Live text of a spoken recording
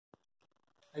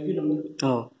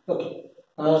Oh. Okay.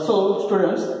 So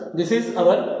students, this is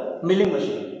our milling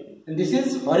machine, and this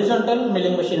is horizontal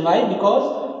milling machine. Why?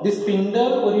 Because this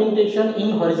spindle orientation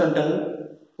in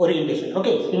horizontal orientation.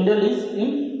 Okay, spindle is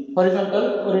in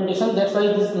horizontal orientation. That's why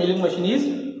this milling machine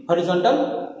is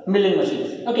horizontal milling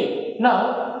machine. Okay.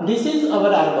 Now this is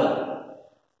our arbor.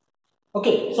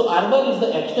 Okay. So arbor is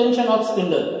the extension of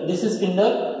spindle. This is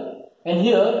spindle, and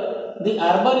here the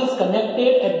arbor is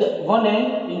connected at the one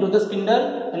end into the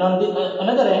spindle, and on the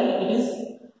another end it is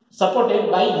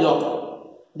supported by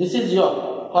yoke. This is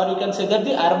yoke, or you can say that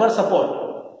the arbor support.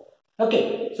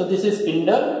 Okay, so this is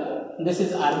spindle, this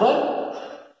is arbor,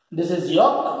 this is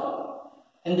yoke,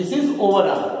 and this is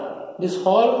overarm. This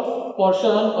whole portion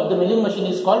of the milling machine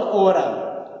is called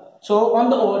overarm. So on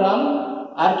the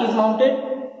overarm, arc is mounted,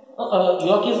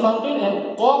 yoke is mounted,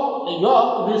 and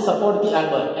yoke will support the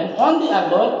arbor, and on the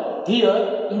arbor,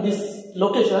 here in this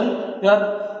location,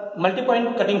 your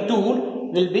multi-point cutting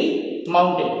tool will be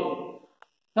mounted.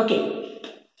 Okay,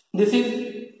 this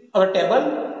is our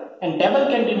table, and table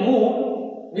can be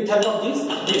moved with help of this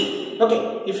wheel.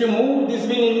 Okay, if you move this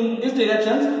wheel in this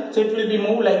direction, so it will be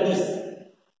moved like this.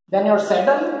 Then your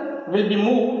saddle will be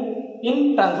moved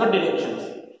in transverse directions,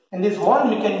 and this whole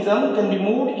mechanism can be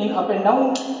moved in up and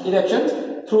down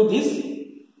directions through this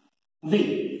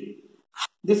wheel.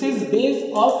 This is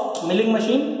base of milling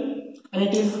machine, and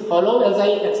it is hollow, as I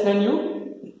explained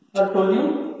you or told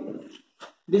you.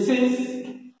 This is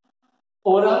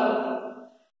overarm,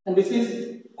 and this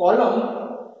is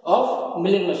column of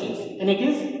milling machines, and it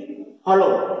is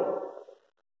hollow.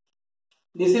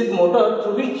 This is motor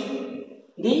through which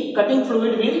the cutting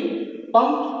fluid will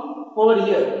pump over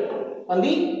here on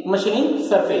the machining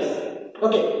surface.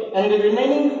 Okay, and the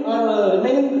remaining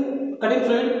cutting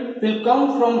fluid will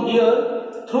come from here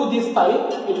through this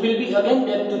pipe. It will be again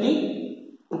back to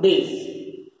the base.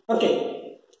 Okay.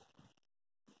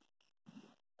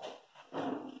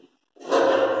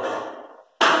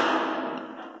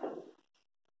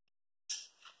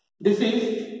 This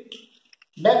is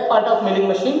back part of milling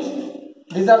machines.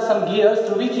 These are some gears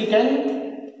through which you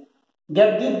can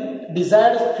get the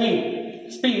desired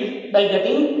speed by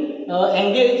getting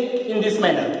engaged in this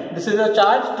manner. This is a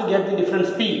charge to get the different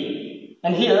speed,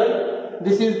 and here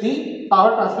this is the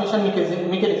power transmission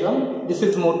mechanism. This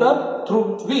is motor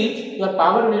through which your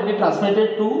power will be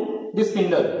transmitted to the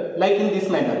spindle, like in this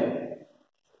manner.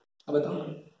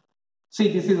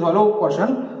 See, this is hollow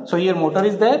portion. So here motor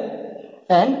is there,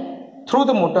 and through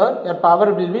the motor your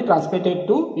power will be transmitted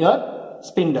to your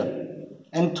spindle,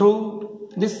 and through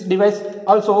this device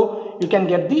also you can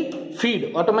get the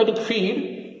feed, automatic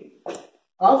feed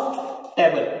of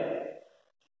table.